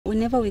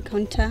whenever we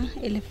encounter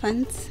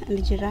elephants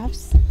and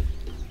giraffes,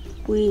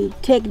 we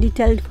take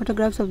detailed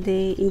photographs of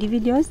the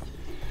individuals.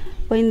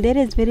 When there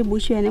is very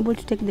bushy, we are unable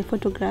to take the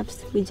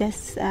photographs. We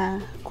just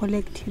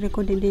collect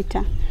recorded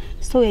data.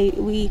 So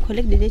we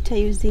collect the data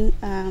using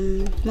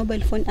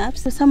mobile phone apps.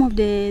 So some of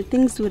the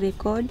things we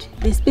record: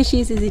 the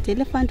species, is it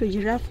elephant or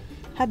giraffe?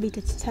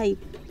 Habitat type,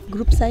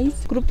 group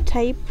size, group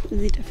type,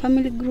 is it a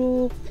family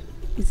group,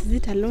 is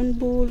it a lone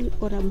bull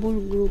or a bull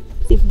group?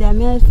 If they are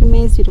male,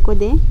 females, you record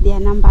their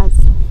numbers.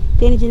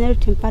 Then general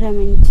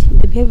temperament,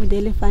 the behavior of the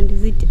elephant,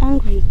 is it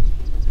angry,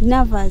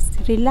 nervous,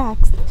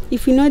 relaxed?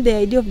 If you know the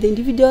idea of the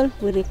individual,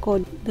 we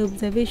record the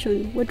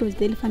observation. What was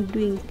the elephant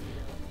doing?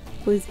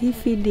 Was he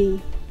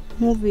feeding,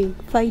 moving,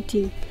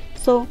 fighting?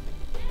 So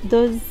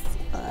those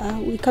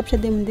we capture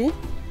them in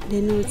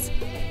the notes.